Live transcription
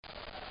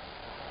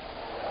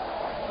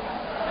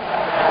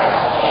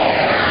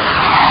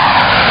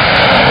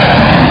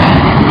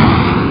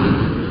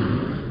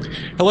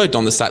Hello,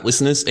 Don the Stat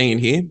listeners. Ian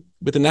here.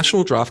 With the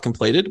national draft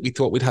completed, we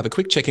thought we'd have a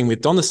quick check-in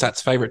with Don the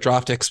Stat's favourite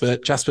draft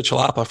expert, Jasper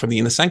Chellappah from the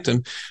Inner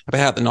Sanctum, about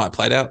how the night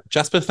played out.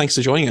 Jasper, thanks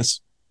for joining us.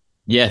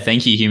 Yeah,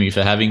 thank you, Hume,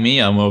 for having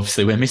me.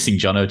 Obviously we're missing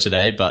Jono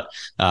today, but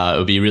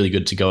it'll be really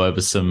good to go over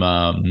some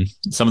of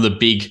the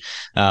big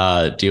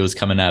deals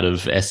coming out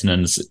of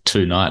Essendon's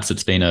two nights.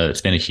 It's been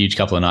a huge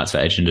couple of nights for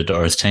Adrian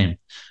Dodora's team.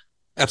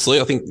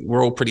 Absolutely. I think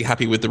we're all pretty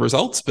happy with the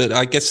results. But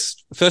I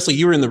guess, firstly,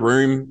 you were in the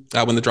room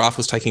when the draft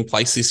was taking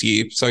place this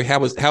year. So how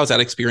was that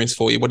experience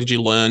for you? What did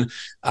you learn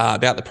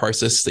about the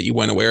process that you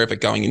weren't aware of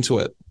it going into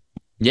it?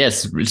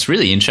 Yes, it's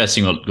really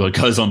interesting what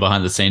goes on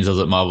behind the scenes. I was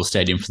at Marvel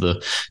Stadium for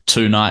the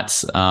two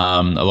nights,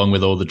 along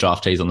with all the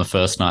draftees on the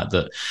first night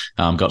that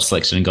got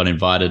selected and got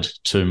invited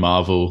to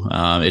Marvel.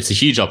 It's a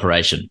huge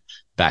operation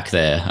back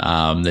there.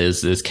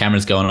 There's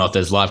cameras going off.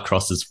 There's live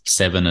crosses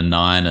 7 and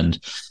 9 and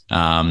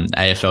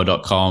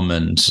AFL.com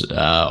and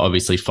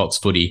obviously Fox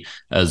Footy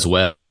as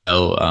well.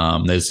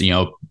 There's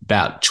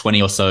about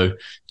 20 or so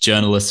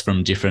journalists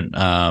from different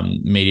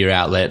media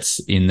outlets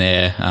in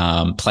there,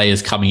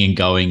 players coming and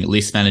going,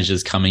 list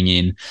managers coming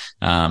in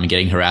and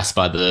getting harassed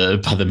by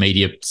the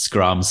media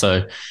scrum.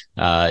 So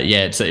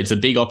it's a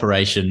big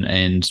operation,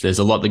 and there's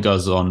a lot that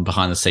goes on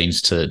behind the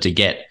scenes to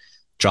get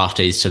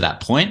draftees to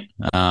that point.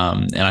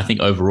 And I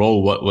think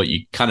overall what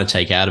you kind of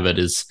take out of it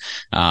is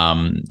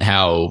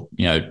how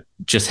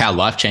just how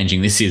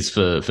life-changing this is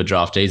for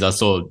draftees. I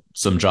saw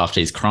some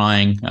draftees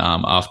crying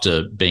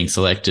after being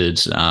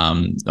selected,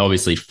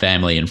 obviously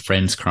family and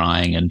friends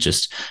crying and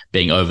just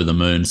being over the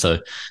moon. So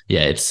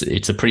yeah,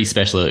 it's a pretty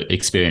special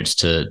experience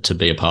to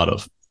be a part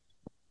of.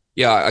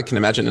 Yeah, I can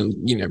imagine. And,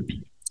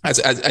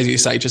 as you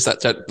say, just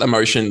that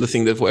emotion, the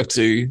thing they've worked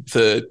to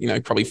for,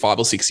 probably 5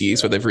 or 6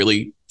 years where they've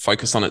really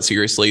focused on it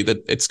seriously,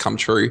 that it's come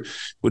true,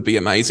 would be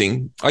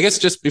amazing. I guess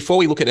just before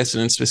we look at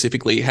Essendon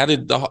specifically, how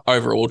did the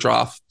overall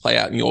draft play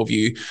out in your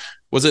view?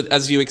 Was it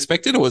as you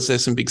expected, or was there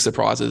some big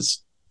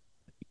surprises?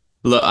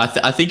 Look,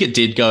 I think it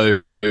did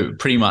go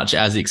pretty much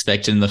as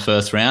expected in the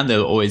first round. There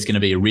were always going to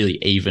be a really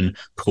even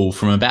pool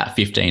from about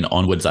 15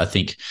 onwards. I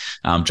think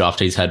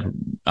clubs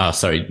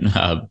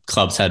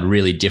had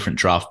really different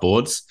draft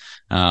boards.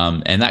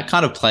 And that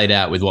kind of played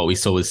out with what we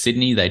saw with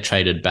Sydney. They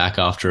traded back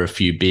after a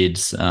few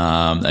bids,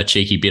 a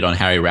cheeky bid on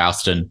Harry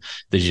Ralston,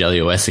 the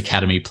GWS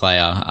Academy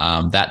player.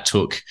 That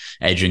took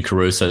Adrian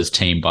Caruso's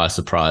team by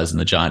surprise, and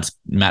the Giants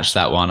matched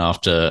that one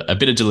after a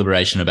bit of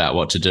deliberation about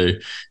what to do.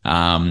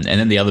 And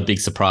then the other big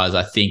surprise,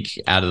 I think,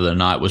 out of the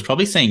night was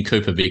probably seeing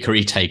Cooper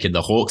Vickery taken,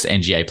 the Hawks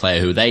NGA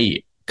player who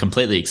they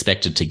completely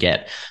expected to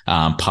get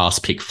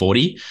past pick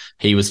 40.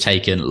 He was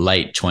taken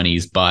late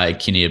 20s by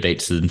Kinnear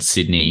Beats in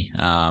Sydney,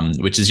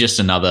 which is just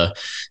another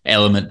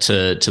element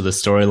to the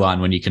storyline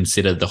when you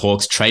consider the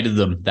Hawks traded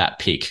them that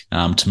pick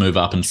to move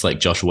up and select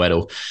Josh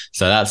Weddle.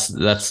 So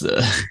that's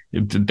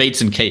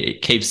Beats and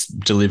keeps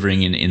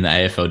delivering in the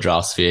AFL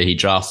draft sphere. He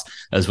drafts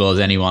as well as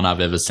anyone I've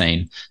ever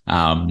seen,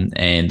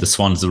 and the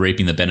Swans are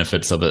reaping the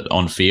benefits of it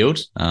on field.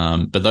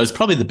 But those are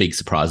probably the big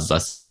surprises I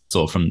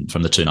saw from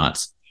the two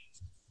nights.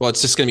 Well,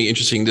 it's just going to be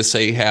interesting to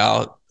see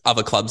how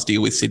other clubs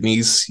deal with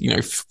Sydney's,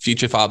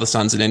 future father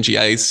sons and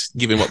NGAs,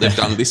 given what they've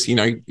done. This,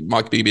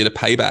 might be a bit of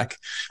payback.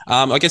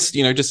 I guess,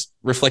 just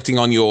reflecting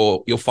on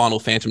your final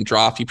Phantom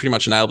draft, you pretty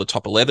much nailed the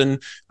top 11.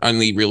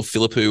 Only real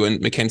Philippou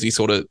and Mackenzie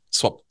sort of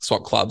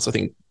swap clubs. I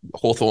think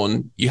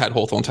you had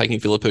Hawthorn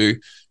taking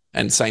Philippou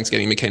and Saints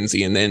getting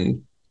Mackenzie, and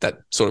then that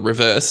sort of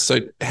reverse. So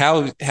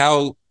how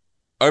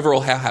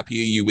overall, how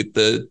happy are you with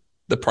the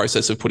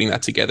process of putting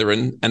that together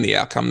and the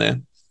outcome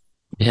there?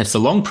 Yeah, it's a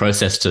long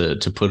process to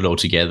put it all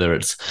together.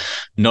 It's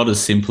not as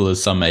simple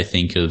as some may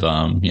think of,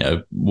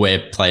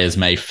 where players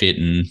may fit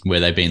and where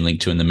they've been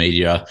linked to in the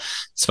media. I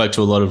spoke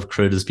to a lot of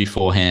recruiters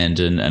beforehand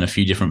and a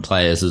few different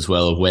players as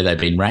well of where they've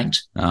been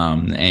ranked.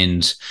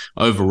 And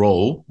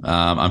overall,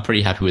 I'm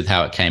pretty happy with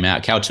how it came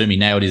out. Cal Toomey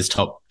nailed his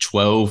top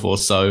 12 or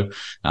so,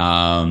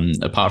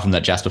 apart from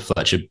that Jasper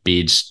Fletcher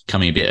bid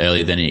coming a bit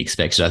earlier than he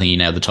expected. I think he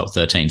nailed the top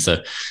 13.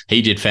 So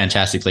he did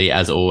fantastically,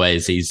 as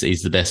always. He's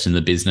the best in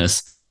the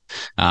business.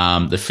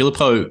 The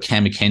Philippou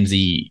Cam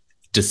Mackenzie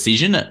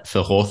decision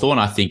for Hawthorn,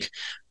 I think,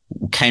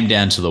 came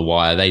down to the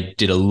wire. They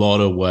did a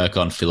lot of work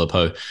on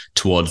Philippou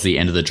towards the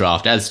end of the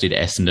draft, as did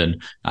Essendon.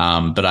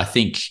 But I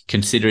think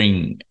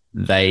considering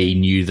they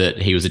knew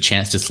that he was a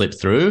chance to slip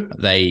through,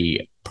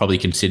 they probably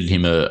considered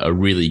him a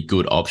really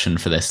good option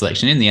for their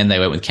selection. In the end, they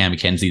went with Cam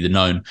Mackenzie, the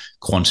known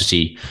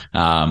quantity,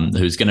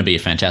 who's going to be a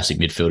fantastic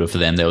midfielder for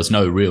them. There was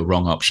no real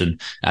wrong option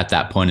at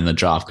that point in the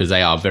draft because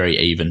they are very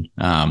even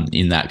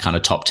in that kind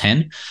of top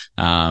 10.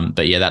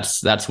 But yeah,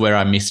 that's where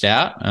I missed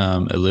out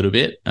a little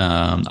bit.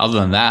 Other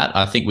than that,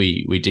 I think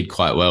we did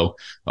quite well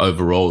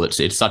overall.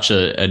 It's such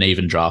an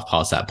even draft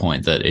past that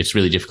point that it's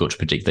really difficult to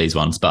predict these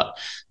ones. But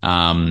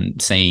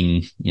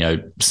seeing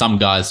some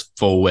guys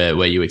fall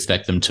where you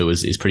expect them to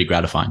is pretty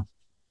gratifying.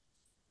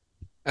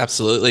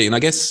 Absolutely. And I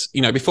guess,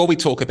 before we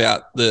talk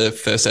about the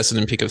first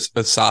Essendon pick of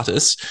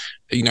Sartis,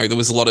 there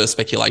was a lot of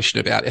speculation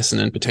about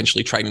Essendon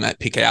potentially trading that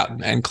pick out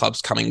and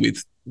clubs coming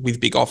with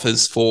big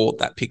offers for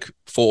that pick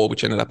 4,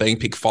 which ended up being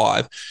pick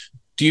 5.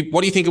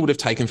 What do you think it would have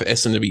taken for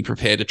Essendon to be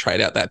prepared to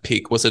trade out that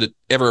pick? Was it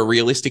ever a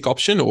realistic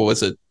option, or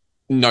was it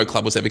no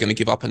club was ever going to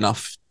give up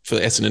enough for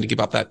Essendon to give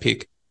up that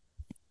pick?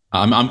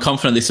 I'm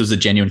confident this was a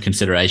genuine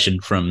consideration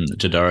from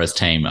Dodoro's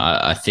team.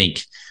 I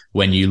think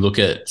when you look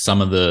at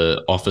some of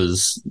the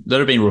offers that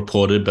have been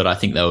reported, but I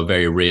think they were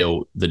very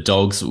real. The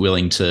Dogs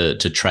willing to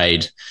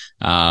trade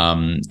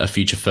a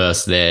future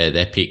first,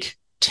 their pick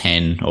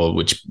 10,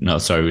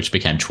 which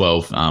became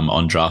 12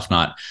 on draft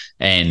night,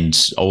 and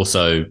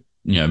also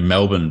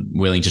Melbourne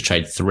willing to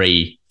trade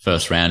 3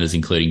 first rounders,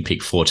 including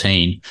pick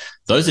 14.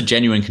 Those are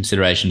genuine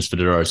considerations for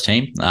Dodoro's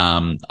team.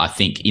 I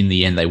think in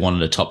the end, they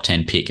wanted a top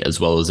 10 pick as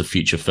well as a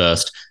future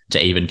first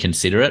to even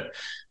consider it.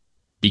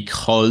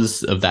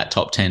 Because of that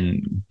top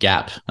 10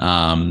 gap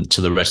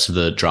to the rest of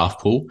the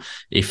draft pool,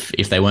 if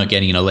they weren't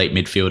getting an elite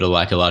midfielder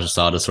like Elijah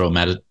Sardis or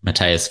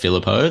Mateus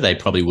Filippo, they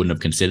probably wouldn't have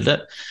considered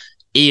it.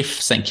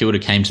 If St Kilda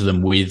came to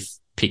them with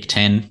pick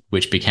 10,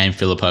 which became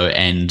Filippo,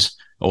 and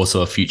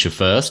also a future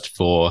first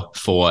for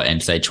 4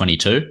 and say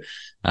 22,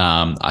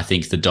 I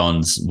think the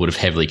Dons would have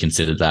heavily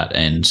considered that.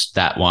 And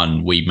that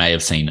one, we may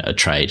have seen a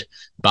trade.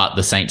 But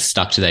the Saints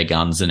stuck to their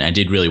guns and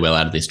did really well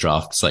out of this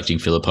draft, selecting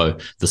Filippo,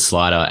 the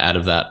slider, out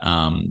of that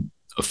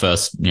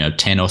first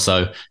 10 or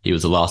so. He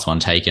was the last one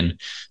taken.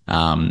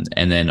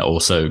 And then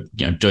also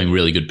doing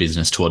really good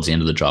business towards the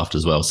end of the draft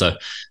as well. So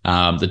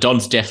the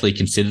Dons definitely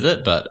considered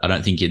it, but I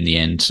don't think in the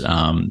end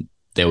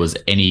there was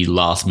any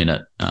last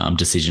minute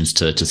decisions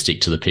to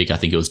stick to the pick. I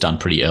think it was done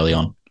pretty early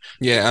on.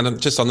 Yeah,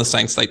 and just on the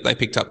Saints, they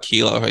picked up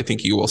Kilo, I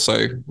think you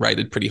also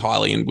rated pretty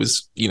highly and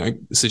was,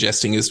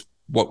 suggesting is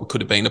what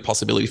could have been a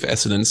possibility for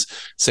Essendon's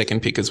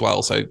second pick as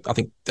well. So I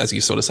think, as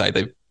you sort of say,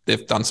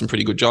 they've done some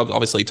pretty good jobs.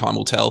 Obviously, time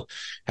will tell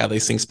how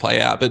these things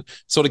play out. But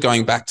sort of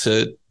going back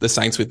to the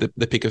Saints with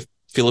the pick of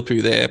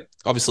Philippou there,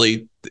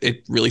 obviously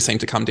it really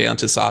seemed to come down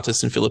to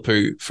Sartis and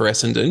Philippou for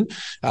Essendon.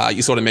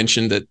 You sort of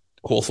mentioned that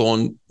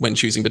Hawthorn, when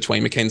choosing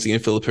between Mackenzie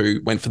and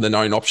Philippou, went for the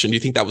known option. Do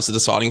you think that was the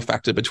deciding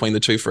factor between the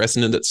two for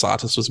Essendon, that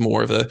Sartis was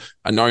more of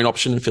a known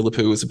option and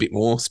Philippou was a bit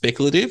more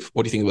speculative?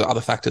 Or do you think there were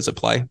other factors at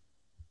play?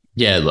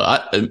 Yeah,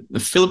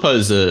 look,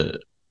 Filippo's a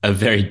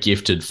very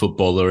gifted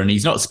footballer, and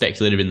he's not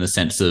speculative in the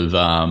sense of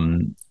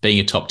being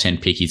a top 10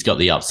 pick. He's got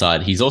the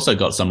upside. He's also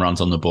got some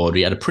runs on the board.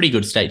 He had a pretty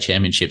good state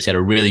championships. He had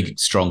a really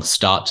strong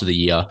start to the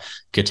year,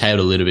 curtailed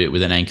a little bit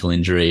with an ankle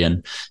injury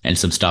and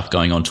some stuff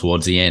going on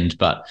towards the end.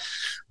 But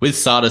with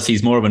Sardis,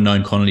 he's more of a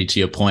known quantity, to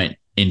your point,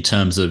 in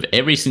terms of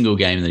every single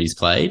game that he's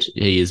played.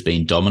 He has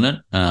been dominant.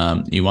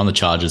 He won the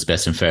Chargers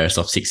best and fairest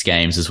off 6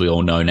 games, as we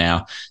all know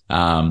now.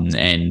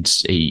 And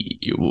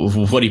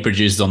what he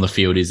produces on the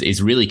field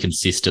is really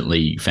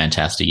consistently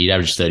fantastic. He'd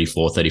averaged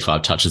 34,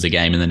 35 touches a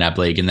game in the NAB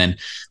League, and then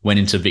went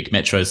into Vic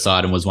Metro's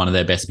side and was one of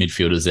their best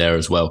midfielders there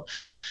as well.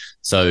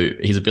 So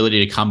his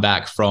ability to come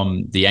back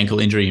from the ankle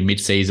injury in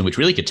mid-season, which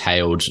really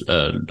curtailed,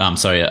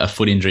 a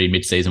foot injury in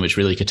mid-season, which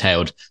really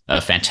curtailed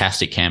a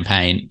fantastic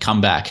campaign, come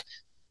back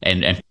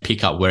and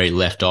pick up where he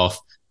left off.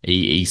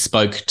 He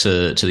spoke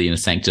to the Inner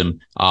Sanctum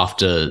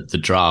after the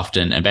draft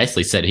and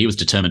basically said he was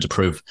determined to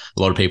prove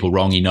a lot of people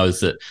wrong. He knows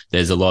that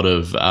there's a lot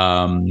of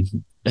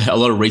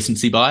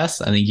recency bias,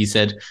 I think he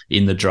said,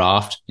 in the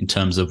draft in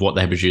terms of what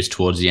they produced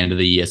towards the end of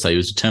the year. So he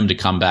was determined to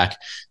come back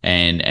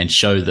and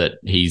show that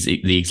he's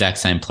the exact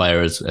same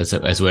player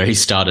as where he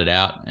started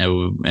out.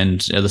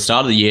 And at the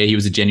start of the year, he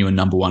was a genuine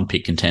number 1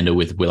 pick contender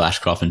with Will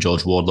Ashcroft and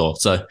George Wardlaw.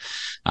 So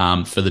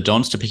for the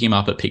Dons to pick him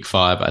up at pick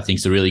 5, I think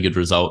is a really good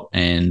result.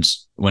 And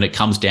when it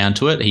comes down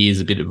to it, he is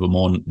a bit of a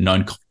more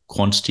known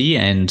quantity.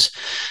 And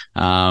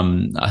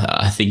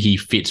I think he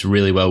fits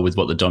really well with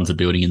what the Dons are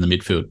building in the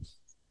midfield.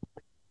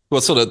 Well,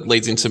 it sort of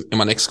leads into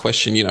my next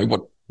question.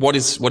 What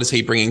is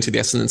he bringing to the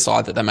Essendon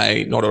side that they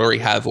may not already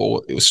have,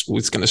 or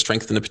was going to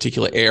strengthen a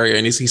particular area?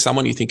 And is he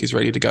someone you think is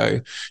ready to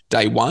go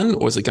day one,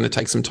 or is it going to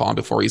take some time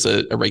before he's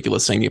a regular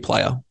senior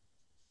player?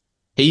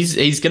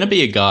 He's going to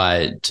be a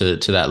guy to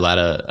that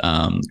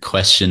latter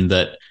question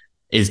that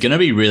is going to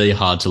be really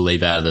hard to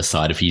leave out of the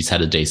side if he's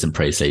had a decent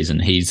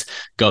preseason. He's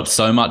got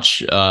so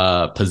much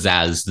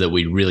pizzazz that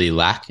we really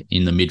lack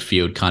in the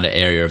midfield kind of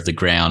area of the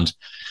ground.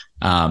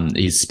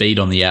 His speed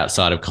on the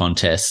outside of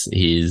contests,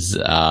 his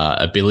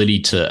ability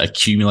to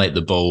accumulate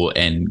the ball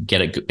and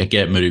get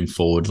it moving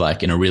forward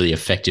like in a really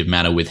effective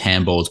manner with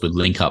handballs, with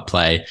link-up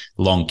play,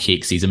 long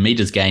kicks. He's a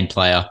meters gain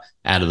player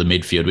out of the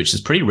midfield, which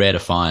is pretty rare to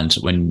find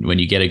when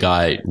you get a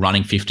guy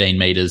running 15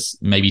 meters,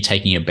 maybe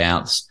taking a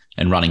bounce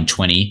and running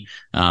 20,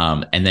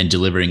 and then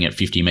delivering at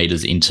 50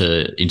 meters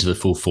into the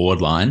full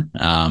forward line.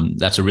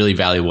 That's a really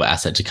valuable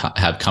asset to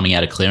have coming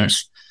out of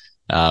clearance.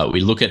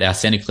 We look at our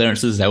centre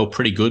clearances. They were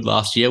pretty good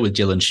last year with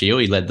Dylan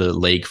Shield. He led the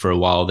league for a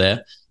while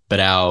there. But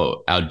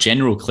our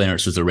general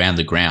clearances around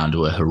the ground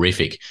were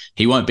horrific.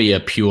 He won't be a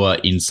pure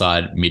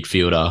inside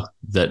midfielder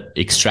that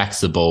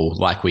extracts the ball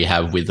like we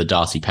have with the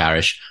Darcy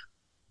Parish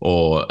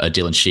or a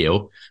Dylan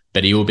Shield.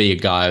 But he will be a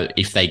guy,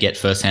 if they get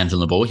first hands on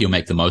the ball, he'll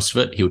make the most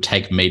of it. He'll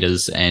take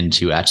meters and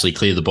he'll actually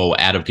clear the ball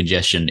out of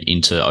congestion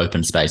into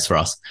open space for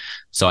us.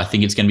 So I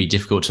think it's going to be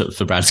difficult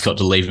for Brad Scott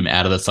to leave him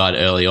out of the side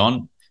early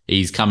on.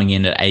 He's coming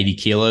in at 80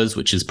 kilos,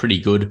 which is pretty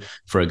good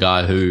for a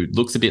guy who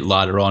looks a bit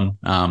lighter on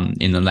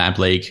in the NAB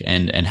league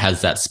and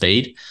has that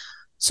speed.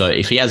 So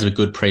if he has a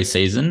good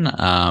preseason,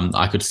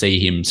 I could see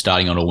him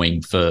starting on a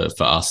wing for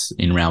us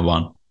in round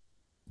one.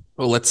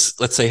 Well,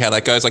 let's see how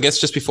that goes. I guess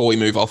just before we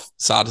move off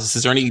Sardis,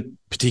 is there any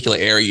particular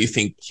area you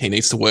think he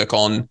needs to work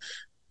on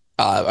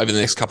over the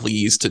next couple of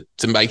years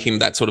to make him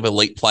that sort of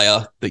elite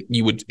player that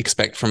you would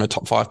expect from a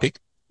top 5 pick?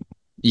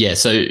 Yeah,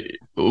 so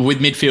with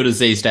midfielders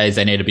these days,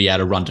 they need to be able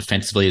to run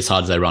defensively as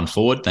hard as they run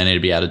forward. They need to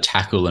be able to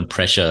tackle and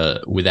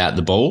pressure without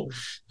the ball.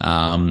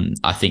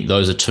 I think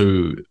those are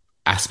two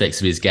aspects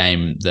of his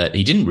game that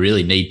he didn't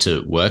really need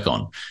to work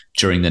on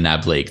during the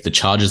NAB League. The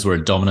Chargers were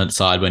a dominant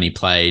side when he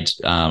played.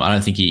 I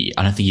don't think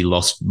he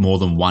lost more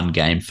than one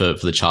game for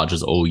the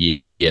Chargers all year.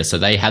 Yeah, so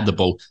they had the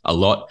ball a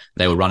lot.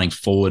 They were running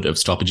forward of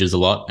stoppages a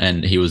lot,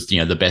 and he was,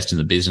 the best in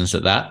the business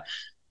at that.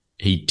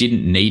 He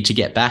didn't need to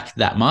get back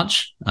that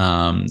much.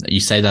 You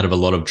say that of a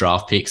lot of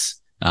draft picks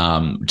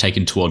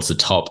taken towards the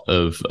top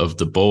of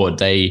the board.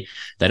 They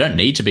don't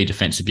need to be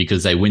defensive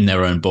because they win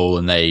their own ball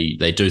and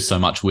they do so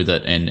much with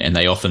it, and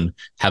they often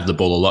have the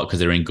ball a lot because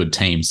they're in good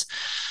teams.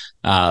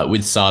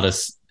 With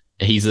Sardis,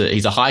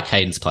 he's a high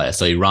cadence player,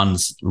 so he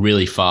runs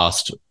really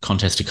fast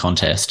contest to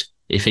contest.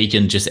 If he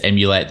can just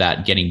emulate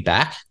that getting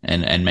back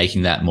and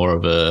making that more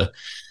of a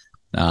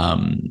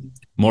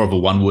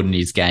one wood in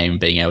his game,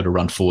 being able to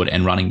run forward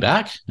and running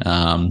back,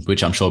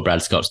 which I'm sure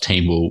Brad Scott's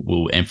team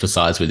will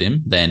emphasize with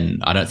him, then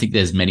I don't think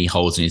there's many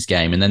holes in his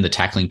game. And then the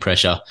tackling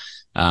pressure,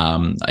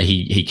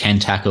 he can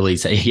tackle.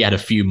 He had a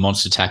few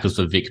monster tackles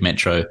for Vic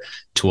Metro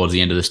towards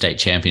the end of the state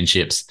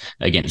championships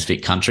against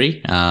Vic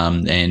Country.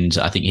 And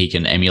I think he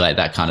can emulate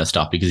that kind of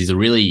stuff because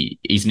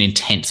he's an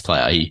intense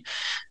player.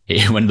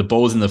 When the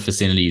ball's in the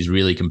vicinity, he's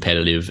really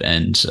competitive,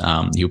 and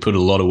he'll put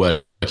a lot of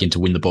work in to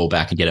win the ball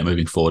back and get it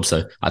moving forward.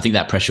 So I think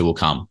that pressure will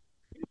come.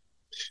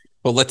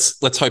 Well,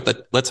 let's hope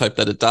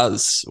that it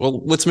does.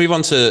 Well, let's move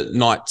on to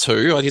night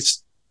 2. I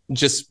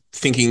just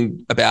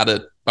thinking about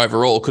it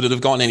overall, could it have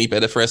gone any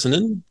better for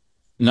Essendon?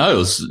 No, it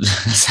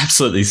was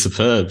absolutely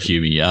superb,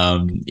 Hughie.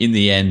 In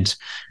the end,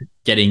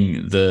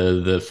 getting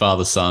the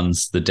father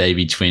sons, the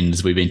Davy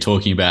twins, we've been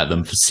talking about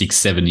them for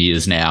 6-7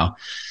 years now.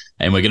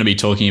 And we're going to be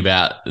talking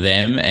about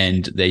them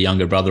and their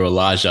younger brother,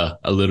 Elijah,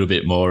 a little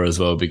bit more as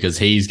well, because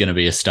he's going to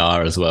be a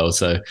star as well.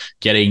 So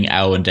getting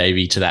Al and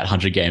Davey to that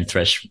 100-game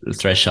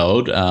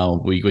threshold,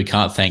 we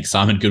can't thank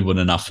Simon Goodwin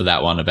enough for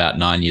that one about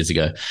 9 years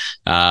ago.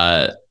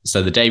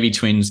 So the Davey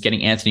twins,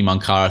 getting Anthony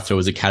Moncara through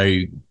as a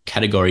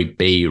Category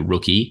B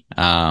rookie.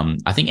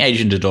 I think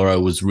Adrian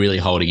Dodoro was really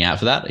holding out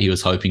for that. He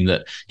was hoping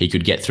that he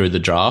could get through the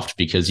draft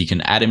because you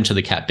can add him to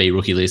the Cat B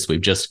rookie list. We've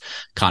just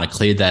kind of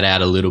cleared that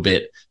out a little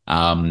bit.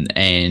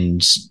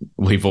 And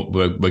we're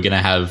going to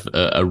have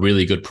a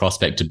really good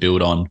prospect to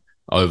build on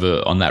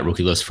that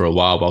rookie list for a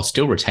while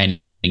still retaining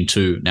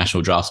 2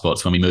 national draft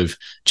spots when we move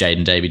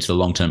Jaden Davey to the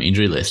long-term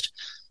injury list.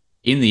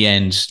 In the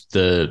end,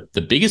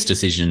 the biggest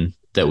decision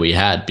that we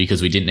had,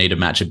 because we didn't need to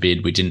match a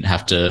bid, we didn't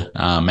have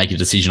to make a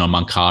decision on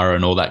Moncara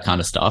and all that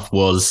kind of stuff,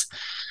 was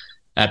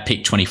at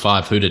pick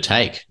 25 who to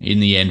take.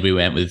 In the end, we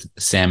went with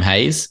Sam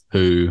Hayes,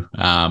 who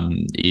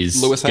is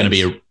going to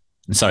be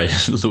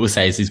Lewis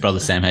Hayes, his brother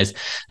Sam Hayes,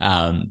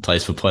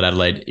 plays for Port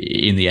Adelaide.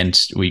 In the end,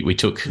 we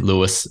took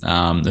Lewis,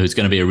 who's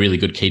going to be a really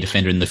good key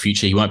defender in the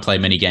future. He won't play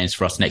many games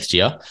for us next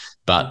year,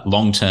 but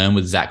long term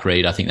with Zach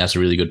Reid, I think that's a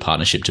really good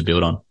partnership to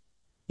build on.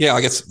 Yeah,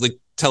 I guess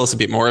tell us a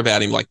bit more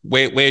about him. Like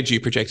where do you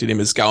projected him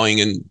as going?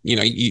 And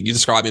you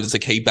describe him as a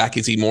key back.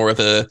 Is he more of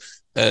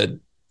a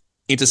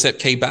intercept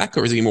key back,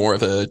 or is he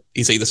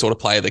the sort of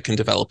player that can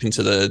develop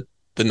into the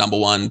number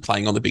one,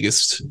 playing on the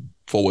biggest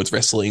forwards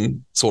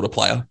wrestling sort of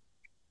player?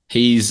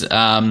 He's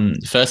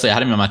firstly, I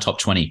had him in my top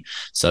 20.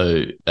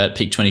 So at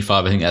pick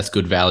 25, I think that's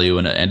good value,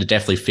 and it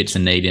definitely fits a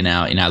need in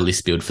our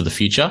list build for the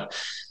future.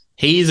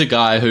 He's a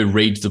guy who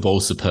reads the ball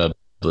superbly.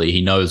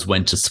 He knows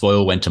when to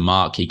spoil, when to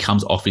mark. He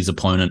comes off his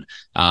opponent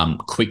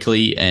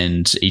quickly,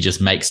 and he just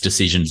makes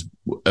decisions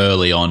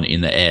early on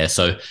in the air.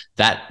 So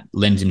that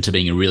lends him to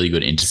being a really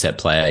good intercept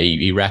player.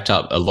 He racked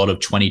up a lot of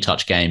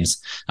 20-touch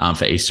games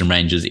for Eastern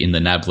Rangers in the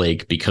NAB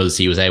League because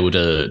he was able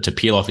to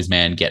peel off his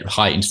man, get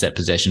high intercept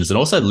possessions, and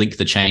also link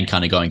the chain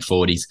kind of going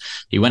forward.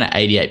 He went at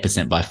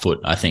 88% by foot,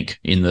 I think,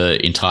 in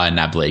the entire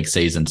NAB League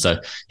season. So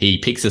he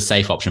picks a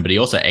safe option, but he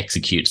also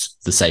executes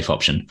the safe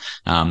option.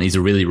 He's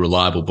a really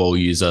reliable ball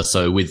user.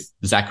 So with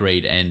Zach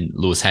Reid and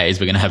Lewis Hayes,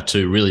 we're going to have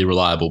 2 really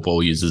reliable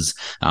ball users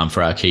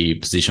for our key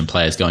position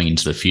players going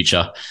into the future.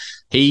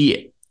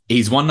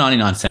 He's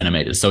 199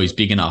 centimeters, so he's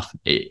big enough.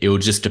 It will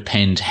just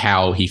depend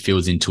how he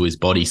feels into his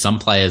body. Some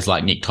players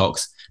like Nick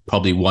Cox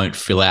probably won't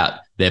fill out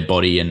their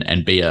body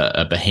and be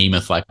a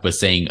behemoth like we're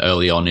seeing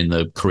early on in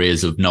the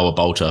careers of Noah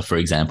Bolter, for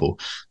example.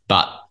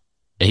 But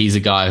he's a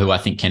guy who I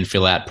think can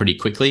fill out pretty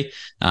quickly.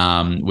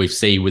 We've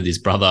seen with his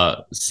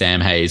brother,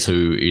 Sam Hayes,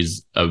 who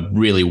is a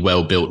really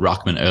well-built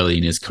ruckman early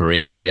in his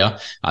career.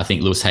 I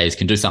think Lewis Hayes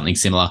can do something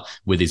similar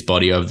with his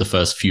body over the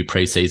first few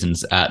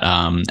pre-seasons at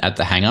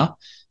the hangar.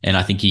 And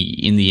I think he,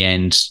 in the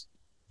end,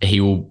 he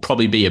will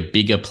probably be a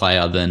bigger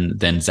player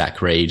than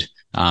Zach Reed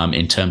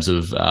in terms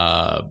of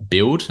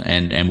build,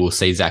 and we'll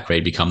see Zach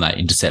Reed become that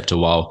interceptor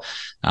while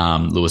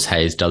Lewis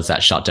Hayes does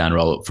that shutdown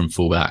roll up from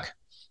fullback.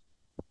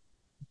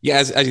 Yeah,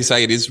 as you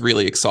say, it is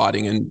really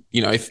exciting. And,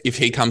 if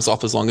he comes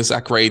off as long as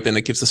Zach Reed, then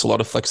it gives us a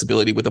lot of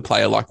flexibility with a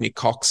player like Nick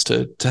Cox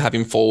to have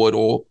him forward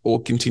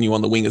or continue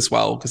on the wing as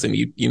well, because then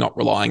you're not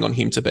relying on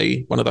him to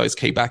be one of those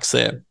key backs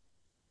there.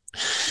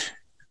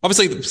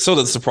 Obviously, sort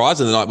of the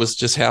surprise of the night was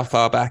just how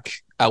far back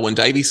Alwyn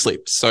Davies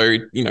slipped. So,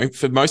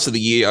 for most of the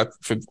year,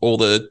 for all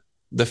the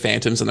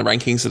Phantoms and the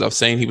rankings that I've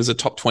seen, he was a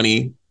top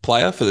 20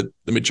 player for the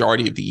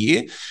majority of the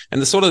year.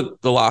 And the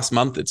last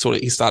month,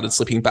 he started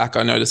slipping back.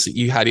 I noticed that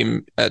you had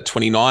him at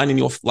 29 in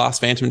your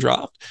last Phantom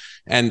draft.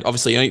 And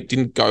obviously, he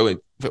didn't go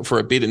for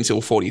a bit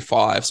until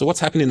 45. So what's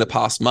happened in the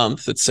past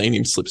month that's seen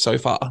him slip so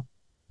far?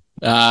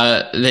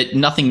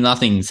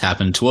 Nothing's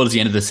happened. Towards the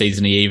end of the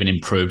season, he even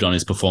improved on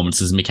his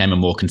performances and became a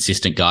more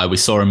consistent guy. We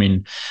saw him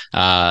in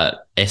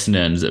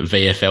Essendon's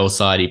VFL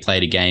side. He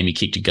played a game, he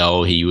kicked a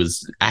goal, he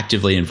was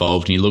actively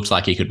involved, and he looked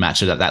like he could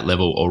match it at that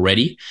level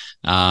already.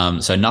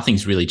 So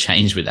nothing's really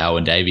changed with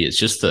Alwyn Davey. It's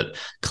just that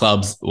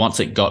clubs, once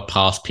it got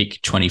past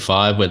pick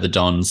 25, where the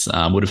Dons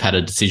would have had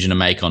a decision to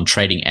make on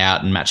trading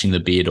out and matching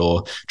the bid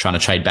or trying to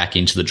trade back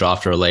into the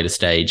draft or a later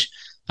stage,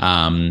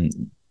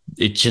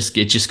 it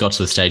just got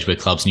to the stage where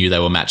clubs knew they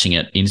were matching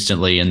it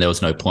instantly, and there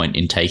was no point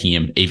in taking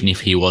him, even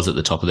if he was at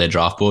the top of their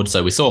draft board.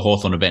 So we saw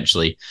Hawthorn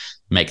eventually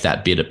make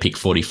that bid at pick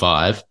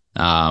 45,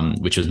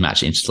 which was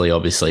matched instantly,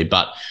 obviously.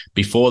 But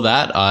before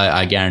that,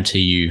 I guarantee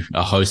you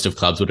a host of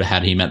clubs would have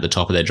had him at the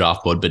top of their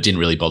draft board, but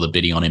didn't really bother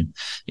bidding on him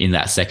in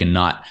that second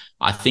night.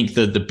 I think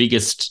the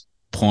biggest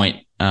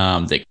point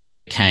that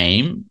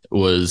came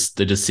was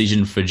the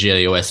decision for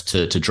GLOS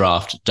to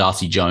draft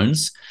Darcy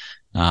Jones,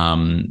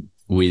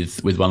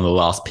 with one of the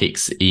last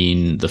picks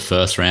in the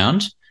first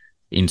round,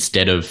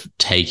 instead of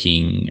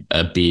taking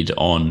a bid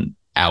on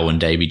Alwyn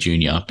Davey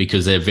Jr.,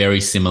 because they're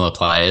very similar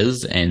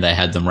players and they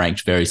had them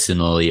ranked very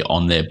similarly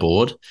on their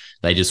board.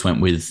 They just went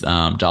with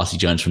Darcy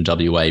Jones from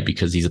WA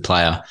because he's a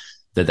player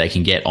that they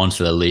can get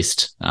onto the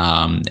list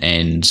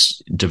and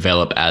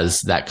develop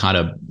as that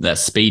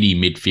speedy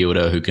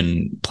midfielder who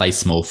can play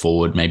small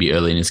forward maybe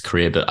early in his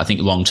career, but I think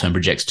long-term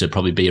projects to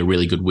probably be a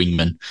really good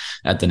wingman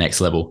at the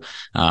next level.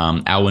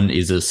 Alwyn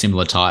is a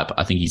similar type.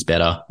 I think he's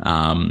better.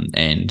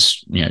 And,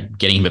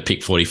 getting him at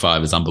pick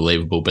 45 is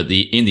unbelievable, but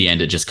in the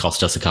end, it just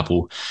cost us a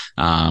couple,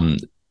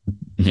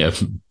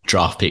 late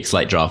draft picks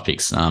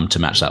to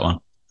match that one.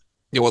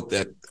 Yeah,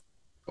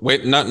 well,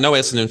 no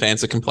Essendon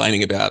fans are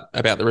complaining about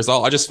the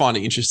result. I just find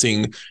it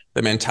interesting,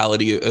 the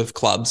mentality of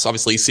clubs.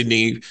 Obviously,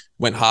 Sydney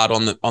went hard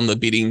on the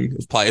bidding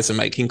of players and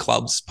making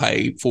clubs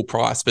pay full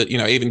price. But,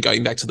 even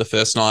going back to the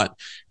first night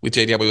with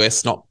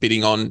GWS not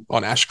bidding on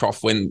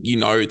Ashcroft when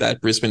that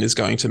Brisbane is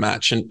going to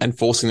match and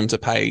forcing them to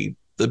pay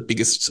the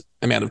biggest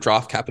amount of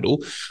draft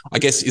capital. I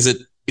guess, is it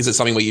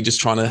something where you're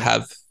just trying to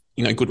have,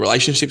 good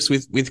relationships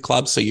with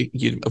clubs, so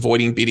you're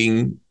avoiding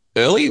bidding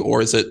early,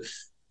 or is it...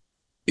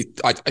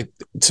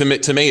 To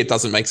me, it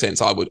doesn't make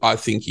sense. I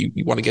think you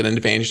want to get an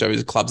advantage over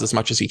the clubs as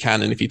much as you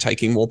can, and if you're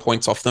taking more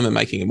points off them and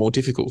making it more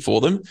difficult for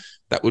them,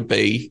 that would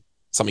be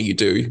something you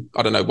do.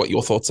 I don't know what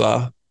your thoughts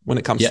are when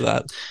it comes to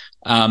that.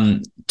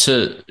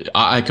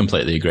 I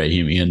completely agree,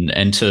 Humi,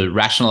 and to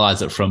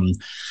rationalize it from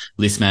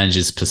list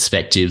managers'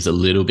 perspectives a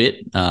little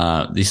bit,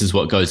 this is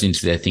what goes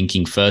into their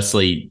thinking.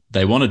 Firstly,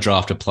 they want to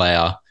draft a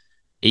player,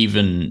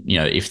 even,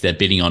 if they're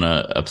bidding on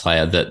a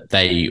player that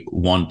they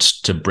want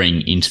to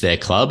bring into their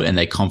club and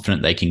they're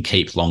confident they can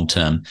keep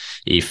long-term.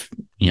 If,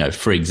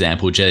 for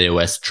example,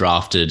 GLOS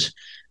drafted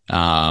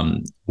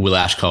Will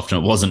Ashcroft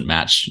and it wasn't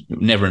matched,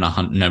 never in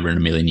a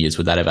million years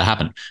would that ever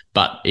happen.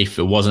 But if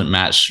it wasn't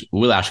matched,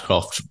 Will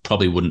Ashcroft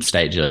probably wouldn't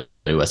stay at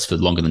GLOS for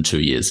longer than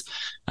 2 years.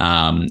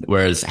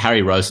 Whereas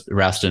Harry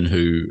Rouston,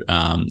 who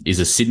is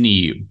a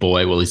Sydney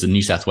boy, he's a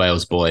New South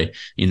Wales boy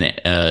in the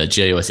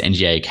GLOS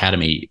NGA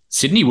Academy,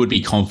 Sydney would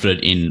be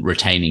confident in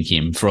retaining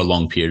him for a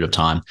long period of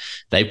time.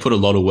 They put a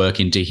lot of work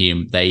into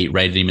him. They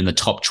rated him in the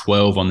top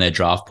 12 on their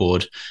draft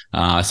board.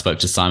 I spoke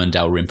to Simon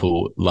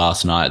Dalrymple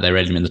last night. They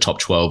rated him in the top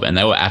 12, and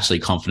they were actually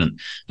confident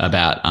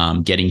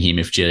about getting him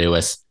if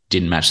GLOS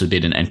didn't match the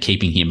bid and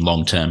keeping him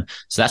long term.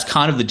 So that's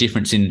kind of the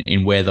difference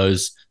in where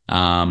those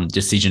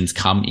decisions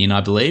come in,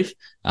 I believe.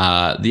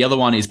 The other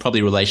one is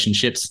probably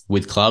relationships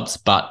with clubs,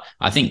 but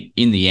I think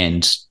in the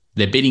end,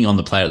 they're bidding on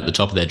the player at the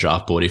top of their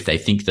draft board if they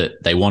think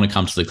that they want to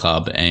come to the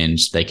club and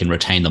they can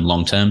retain them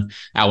long term.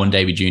 Alwyn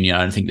Davey Jr., I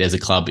don't think there's a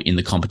club in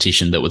the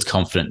competition that was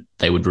confident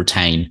they would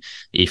retain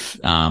if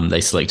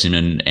they selected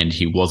him and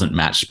he wasn't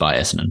matched by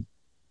Essendon.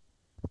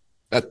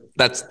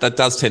 That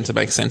does tend to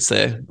make sense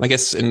there. I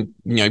guess, in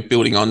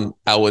building on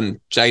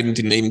Alwyn, Jaden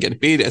didn't even get a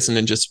bid.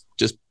 Essendon just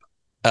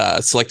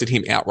selected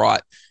him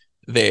outright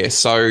there.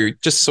 So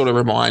just sort of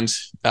remind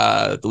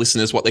the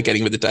listeners what they're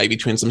getting with the Davey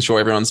twins. I'm sure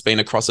everyone's been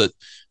across it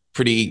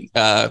pretty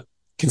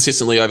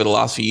consistently over the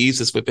last few years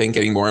as we've been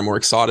getting more and more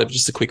excited.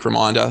 Just a quick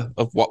reminder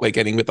of what we're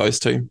getting with those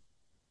two.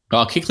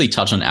 I'll quickly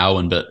touch on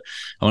Alwyn, but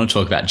I want to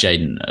talk about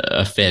Jaden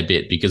a fair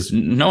bit because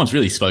no one's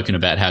really spoken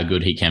about how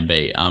good he can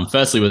be.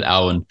 Firstly, with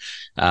Alwyn,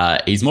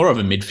 he's more of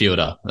a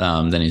midfielder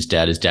than his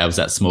dad. His dad was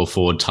that small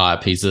forward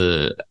type.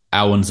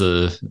 Alwyn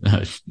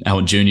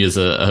Jr.'s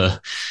a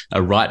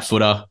right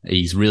footer.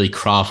 He's really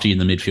crafty in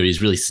the midfield.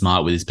 He's really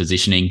smart with his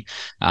positioning.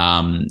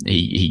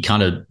 He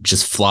kind of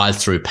just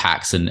flies through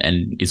packs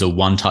and is a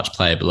one-touch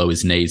player below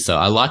his knees. So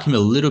I like him a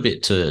little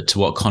bit to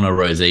what Connor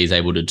Rozee is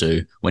able to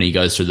do when he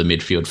goes through the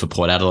midfield for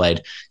Port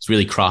Adelaide. He's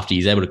really crafty.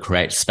 He's able to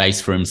create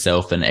space for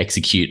himself and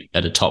execute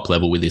at a top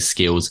level with his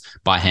skills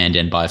by hand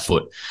and by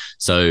foot.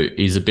 So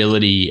his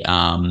ability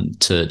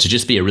to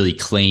just be a really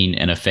clean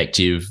and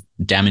effective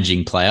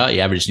damaging player. He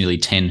averaged nearly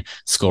 10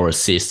 score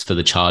assists for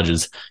the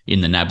Chargers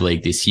in the NAB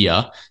League this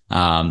year.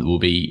 Will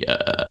be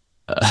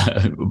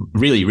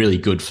really, really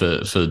good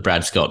for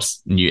Brad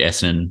Scott's new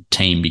Essendon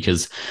team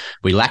because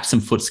we lacked some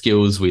foot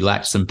skills, we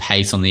lacked some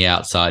pace on the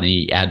outside, and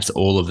he adds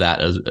all of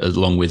that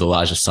along with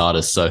Elijah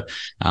Sardis. So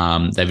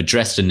they've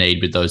addressed a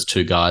need with those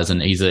two guys,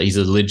 and he's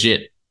a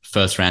legit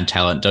first-round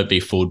talent. Don't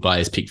be fooled by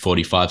his pick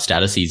 45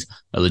 status. He's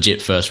a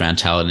legit first-round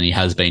talent, and he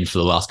has been for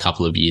the last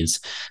couple of years.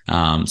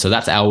 So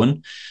that's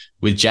Alwyn.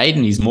 With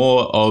Jaden, he's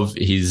more of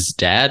his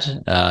dad.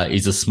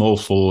 He's a small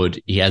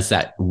forward. He has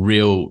that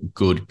real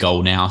good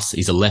goal nous.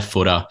 He's a left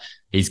footer.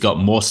 He's got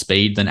more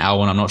speed than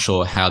Alwyn. I'm not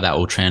sure how that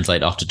will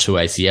translate after 2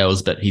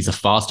 ACLs, but he's a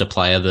faster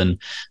player than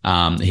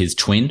his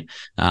twin.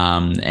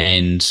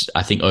 And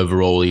I think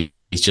overall,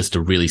 he's just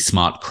a really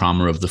smart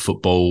crummer of the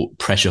football,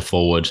 pressure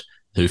forward,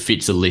 who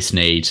fits a list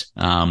need,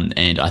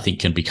 and I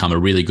think can become a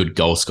really good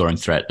goal-scoring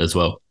threat as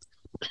well.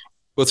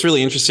 Well, it's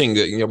really interesting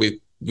that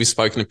we've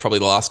spoken probably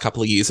the last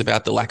couple of years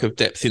about the lack of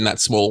depth in that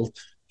small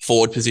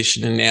forward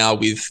position, and now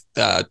with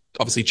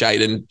obviously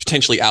Jaden,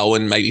 potentially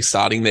Alwyn maybe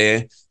starting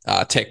there,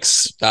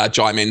 Tex,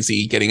 Jai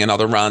Menzies getting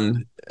another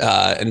run,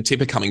 and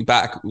Tipper coming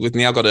back. We've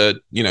now got a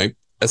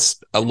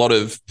lot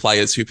of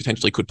players who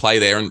potentially could play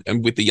there,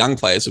 and with the young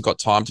players, we've got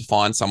time to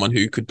find someone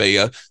who could be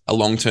a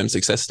long-term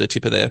successor to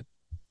Tipper there.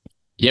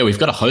 Yeah, we've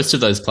got a host of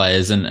those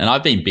players, and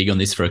I've been big on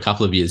this for a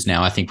couple of years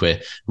now. I think we're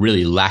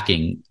really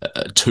lacking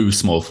two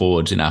small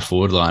forwards in our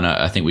forward line.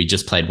 I think we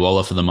just played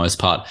Waller for the most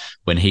part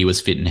when he was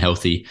fit and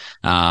healthy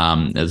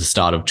at the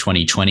start of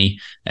 2020.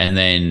 And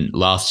then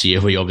last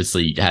year, we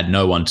obviously had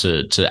no one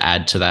to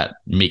add to that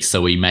mix,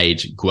 so we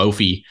made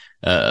Guelphy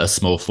a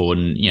small forward,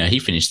 and he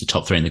finished the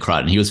top 3 in the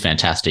Crichton. He was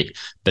fantastic,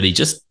 but he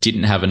just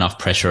didn't have enough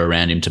pressure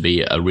around him to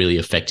be a really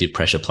effective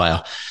pressure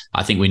player.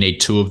 I think we need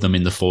 2 of them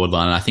in the forward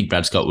line, and I think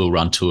Brad Scott will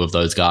run 2 of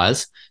those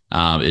guys.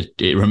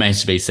 It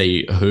remains to be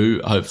seen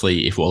who.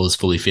 Hopefully, if Waller's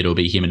fully fit, it'll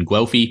be him and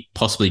Guelphy,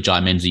 possibly Jai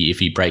Menzies if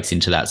he breaks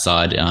into that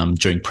side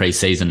during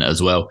pre-season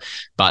as well.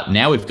 But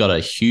now we've got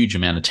a huge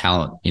amount of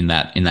talent in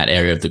that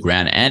area of the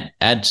ground. And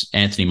add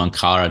Anthony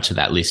Moncara to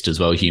that list as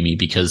well, Humie,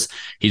 because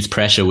his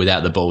pressure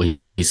without the ball,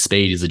 his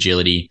speed, his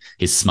agility,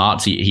 his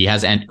smarts, he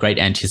has great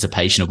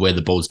anticipation of where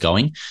the ball's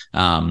going.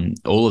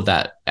 All of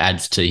that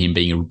adds to him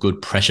being a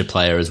good pressure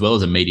player as well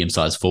as a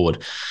medium-sized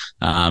forward.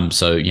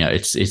 So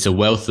it's a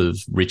wealth of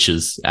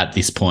riches at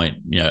this point,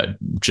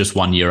 just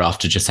 1 year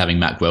after just having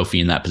Matt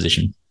Guelphy in that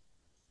position.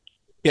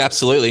 Yeah,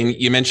 absolutely. And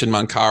you mentioned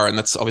Moncara, and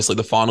that's obviously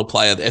the final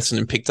player that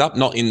Essendon picked up,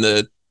 not in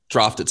the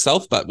draft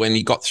itself, but when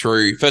he got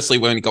through, firstly,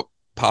 when he got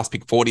past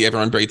pick 40,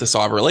 everyone breathed a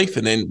sigh of relief.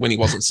 And then when he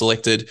wasn't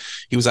selected,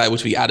 he was able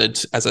to be added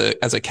as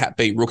a Cat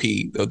B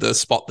rookie, the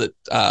spot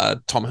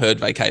that Tom Hurd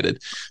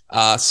vacated.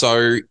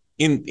 So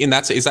in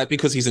that, is that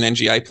because he's an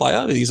NGA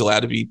player? He's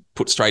allowed to be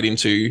put straight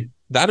into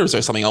that, or is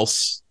there something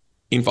else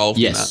involved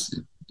in that?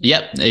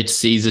 Yep,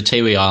 he's a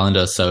Tiwi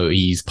Islander, so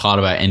he's part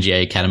of our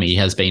NGA Academy. He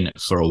has been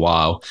for a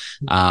while,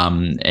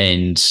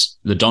 and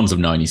the Dons have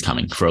known he's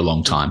coming for a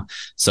long time.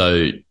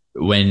 So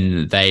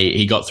when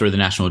he got through the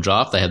national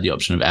draft, they had the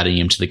option of adding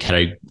him to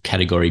the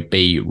Category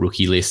B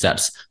rookie list.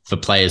 That's for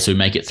players who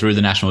make it through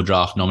the national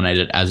draft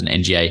nominated as an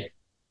NGA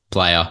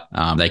player.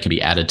 They can be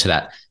added to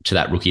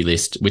that rookie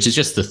list, which is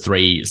just the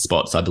 3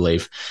 spots, I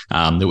believe,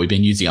 that we've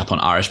been using up on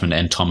Irishman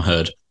and Tom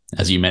Hurd,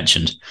 as you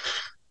mentioned.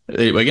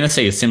 We're going to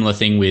see a similar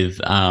thing with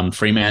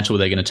Fremantle.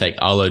 They're going to take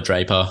Arlo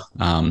Draper.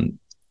 Not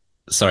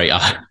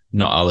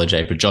Arlo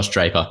Draper, Josh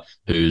Draper,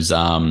 who's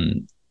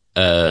a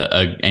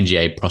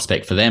NGA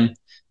prospect for them.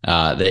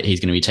 That he's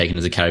going to be taken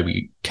as a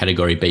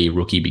Category B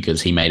rookie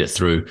because he made it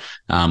through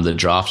the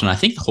draft. And I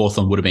think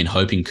Hawthorn would have been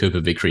hoping Cooper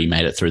Vickery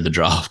made it through the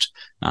draft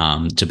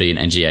to be an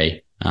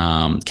NGA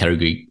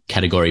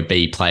Category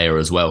B player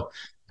as well.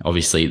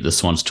 Obviously, the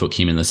Swans took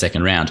him in the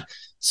second round.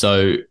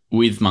 So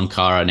with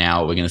Moncara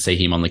now, we're going to see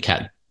him on the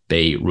Cat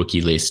B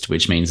rookie list,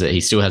 which means that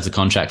he still has a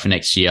contract for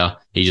next year.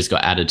 He just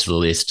got added to the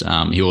list.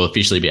 He will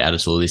officially be added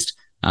to the list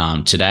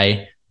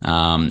today.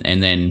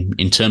 And then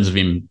in terms of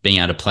him being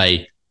able to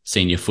play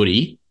senior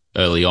footy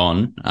early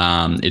on,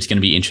 it's going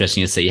to be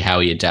interesting to see how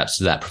he adapts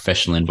to that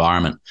professional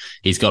environment.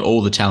 He's got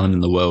all the talent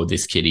in the world,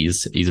 this kid.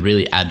 He's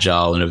really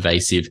agile and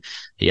evasive.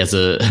 He has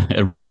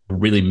a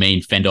really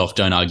mean fend off,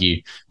 don't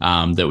argue,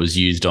 that was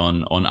used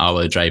on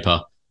Arlo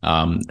Draper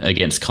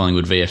against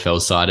Collingwood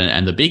VFL side.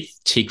 And the big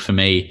tick for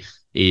me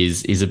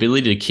is his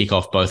ability to kick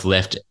off both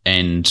left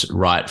and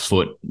right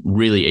foot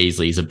really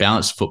easily. He's a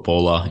balanced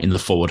footballer in the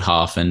forward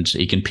half, and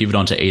he can pivot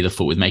onto either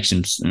foot, which makes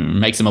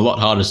him a lot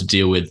harder to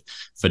deal with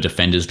for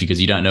defenders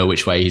because you don't know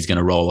which way he's going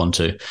to roll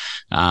onto.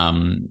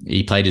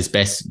 He played his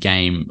best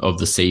game of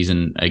the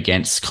season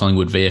against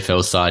Collingwood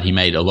VFL side. He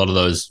made a lot of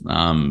those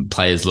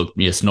players look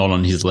not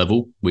on his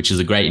level, which is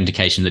a great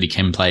indication that he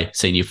can play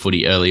senior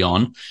footy early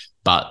on.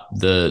 But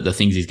the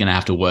things he's going to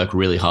have to work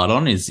really hard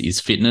on is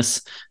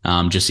fitness,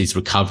 just his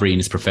recovery and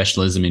his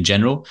professionalism in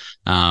general,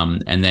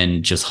 and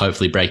then just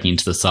hopefully breaking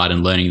into the side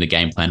and learning the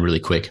game plan really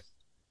quick.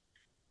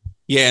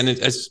 Yeah, and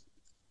as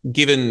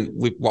given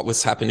with what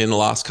was happened in the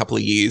last couple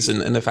of years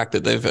and the fact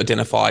that they've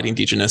identified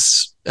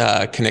Indigenous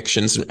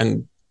connections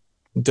and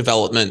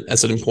development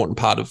as an important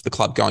part of the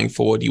club going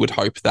forward, you would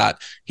hope that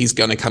he's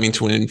going to come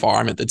into an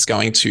environment that's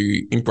going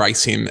to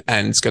embrace him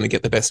and is going to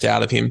get the best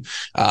out of him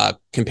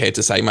compared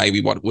to, say,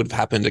 maybe what would have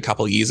happened a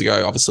couple of years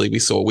ago. Obviously, we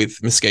saw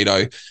with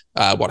Mosquito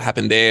what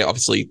happened there.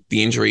 Obviously,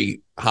 the injury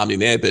harmed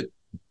him there, but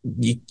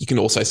you can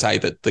also say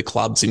that the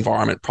club's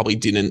environment probably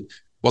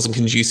wasn't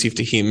conducive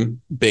to him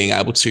being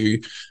able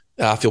to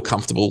feel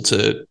comfortable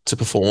to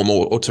perform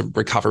or to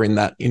recover in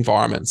that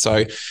environment.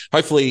 So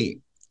hopefully,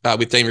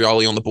 with Dean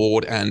Rioli on the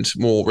board and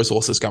more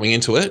resources going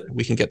into it,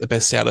 we can get the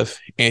best out of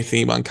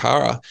Anthony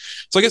Mankara.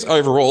 So I guess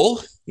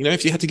overall,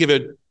 if you had to give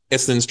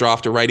Essendon's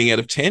draft a rating out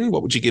of 10,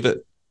 what would you give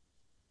it?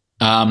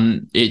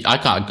 I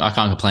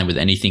can't complain with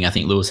anything. I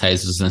think Lewis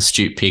Hayes was an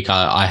astute pick.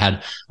 I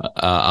had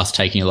us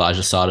taking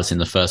Elijah Sardis in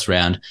the first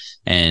round,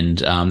 and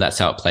that's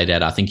how it played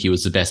out. I think he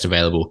was the best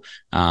available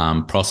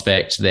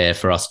prospect there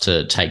for us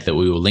to take that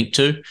we were linked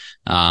to.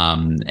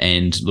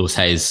 And Lewis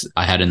Hayes,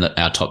 I had in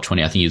our top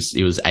 20. I think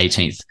he was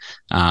 18th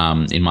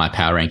in my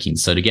power rankings.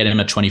 So to get him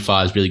at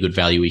 25 is really good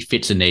value. He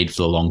fits a need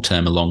for the long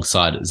term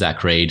alongside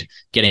Zach Reid,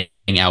 getting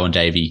Alan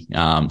Davey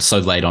so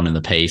late on in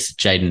the piece,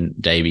 Jaden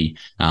Davey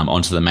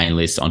onto the main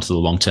list, onto the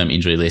long-term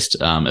injury list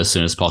as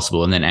soon as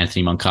possible, and then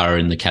Anthony Mankara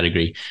in the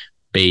category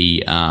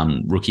B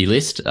rookie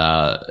list.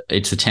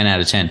 It's a 10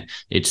 out of 10.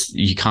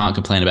 You can't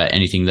complain about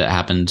anything that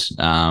happened.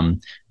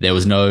 There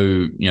was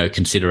no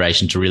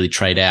consideration to really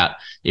trade out.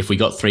 If we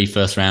got 3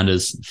 first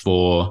rounders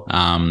for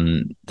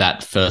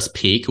that first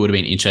pick, it would have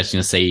been interesting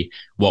to see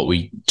what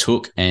we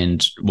took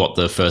and what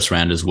the first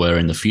rounders were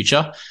in the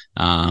future.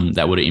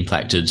 That would have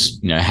impacted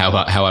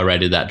how I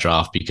rated that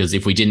draft, because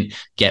if we didn't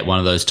get one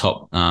of those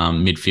top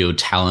midfield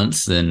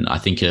talents, then I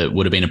think it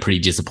would have been a pretty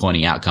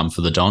disappointing outcome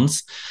for the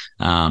Dons.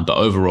 But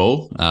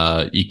overall,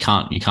 you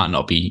can't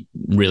not be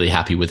really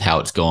happy with how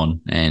it's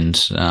gone. And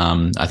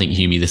I think,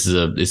 Humie, this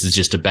is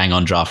just a bang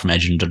on draft from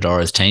Adrian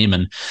Dodoro's team,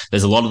 and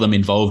there's a lot of them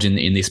involved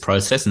in this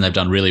process, and they've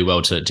done really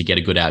well to get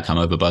a good outcome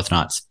over both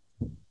nights.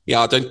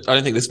 Yeah, I don't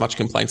think there's much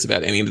complaints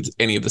about any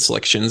of the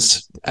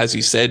selections, as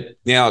you said.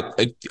 Now,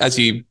 as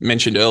you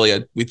mentioned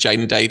earlier, with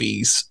Jaden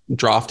Davies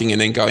drafting and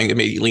then going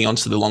immediately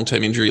onto the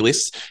long-term injury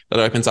list, that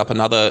opens up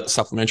another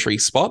supplementary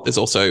spot. There's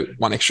also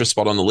one extra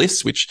spot on the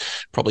list, which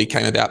probably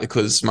came about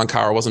because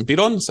Mankara wasn't bid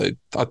on, so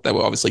they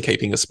were obviously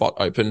keeping a spot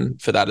open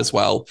for that as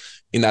well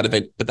in that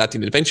event, but that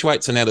didn't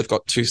eventuate. So now they've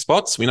got 2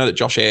 spots. We know that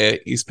Josh Eyre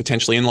is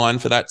potentially in line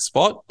for that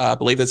spot. I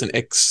believe there's an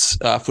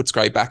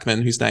ex-Footscray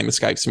backman whose name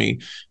escapes me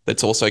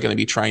that's also going to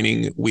be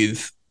training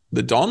with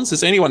the Dons.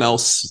 Is there anyone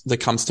else that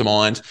comes to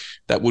mind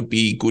that would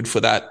be good for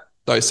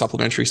those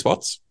supplementary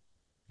spots?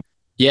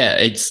 Yeah,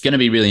 it's going to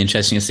be really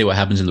interesting to see what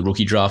happens in the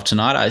rookie draft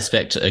tonight. I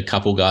expect a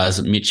couple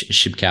guys, Mitch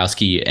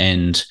Shipkowski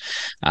and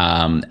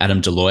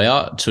Adam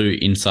Deloyer, 2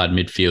 inside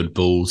midfield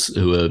bulls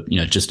who are,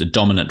 just a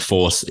dominant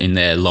force in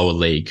their lower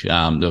league,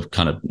 the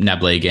kind of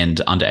NAB league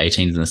and under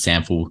 18s in the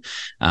sample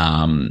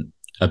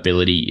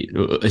ability.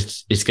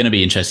 It's going to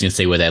be interesting to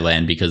see where they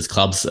land, because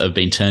clubs have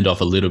been turned off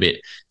a little bit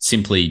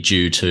simply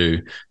due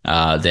to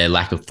their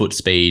lack of foot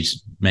speed,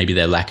 maybe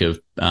their lack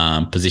of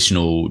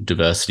positional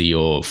diversity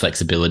or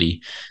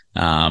flexibility.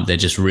 They're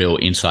just real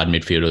inside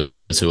midfielders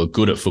who are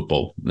good at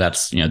football.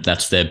 That's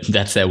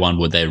their one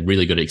word. They're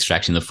really good at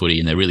extracting the footy,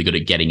 and they're really good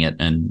at getting it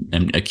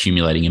and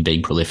accumulating and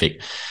being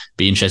prolific.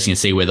 Be interesting to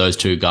see where those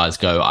 2 guys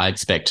go. I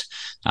expect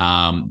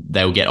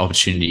they will get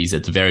opportunities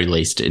at the very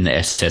least in the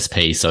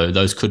SSP. So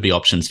those could be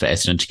options for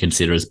Essendon to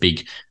consider as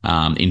big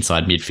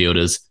inside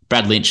midfielders.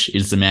 Brad Lynch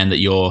is the man that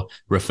you're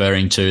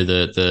referring to,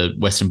 the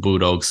Western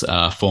Bulldogs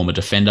former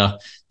defender.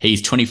 He's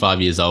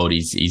 25 years old.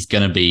 He's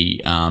going to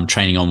be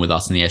training on with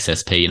us in the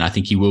SSP, and I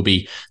think he will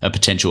be a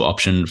potential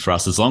option for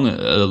us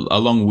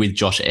along with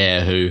Josh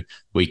Eyre, who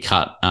we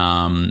cut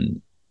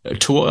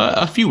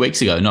a few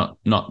weeks ago,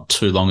 not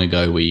too long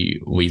ago.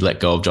 We let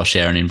go of Josh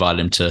Eyre and invited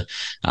him to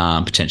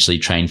potentially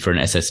train for an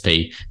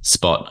SSP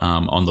spot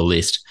on the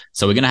list.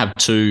 So we're going to have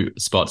 2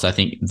 spots. I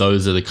think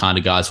those are the kind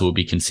of guys who we'll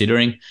be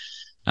considering.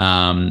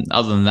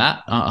 Other than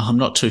that, I'm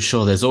not too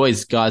sure. There's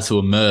always guys who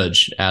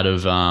emerge out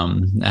of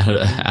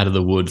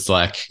the woods,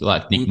 like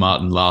Nick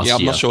Martin last year. Yeah,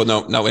 I'm not sure.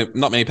 No,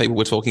 not many people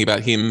were talking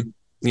about him,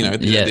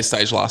 at this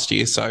stage last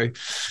year. So,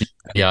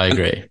 yeah, I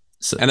agree.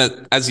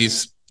 As you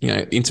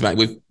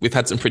intimate, we've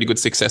had some pretty good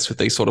success with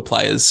these sort of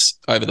players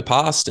over the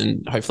past,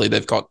 and hopefully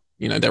they've got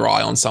their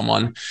eye on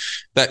someone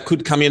that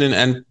could come in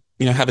and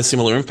have a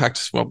similar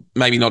impact. Well,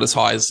 maybe not as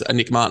high as a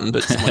Nick Martin,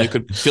 but someone who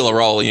could fill a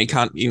role. They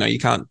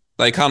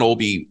can't all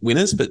be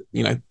winners, but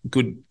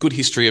good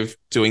history of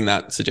doing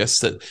that suggests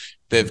that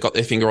they've got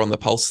their finger on the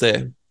pulse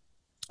there.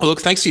 Well,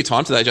 look, thanks for your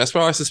time today, Jasper.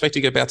 I suspect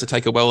you're about to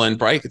take a well-earned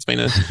break. It's been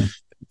a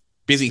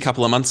busy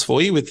couple of months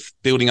for you with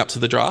building up to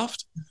the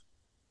draft.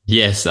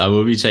 Yes, I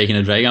will be taking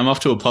a break. I'm off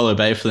to Apollo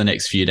Bay for the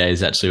next few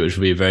days, actually, which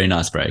will be a very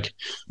nice break.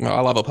 Well,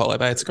 I love Apollo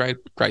Bay. It's a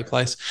great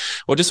place.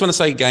 Well, just want to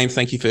say again,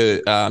 thank you for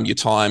your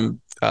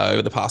time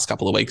over the past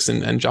couple of weeks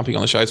and jumping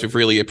on the shows. We've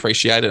really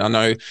appreciated it. I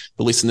know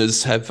the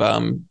listeners have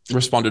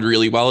responded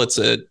really well. It's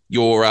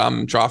your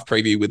draft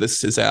preview with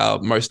us is our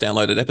most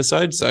downloaded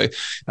episode. So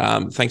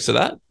thanks for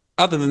that.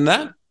 Other than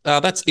that,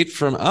 that's it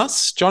from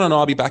us. John and I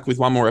will be back with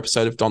one more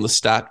episode of Don the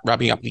Stat,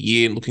 wrapping up the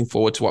year and looking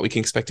forward to what we can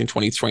expect in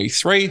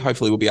 2023.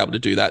 Hopefully we'll be able to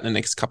do that in the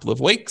next couple of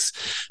weeks.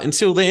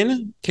 Until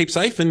then, keep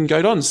safe and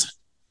go Dons.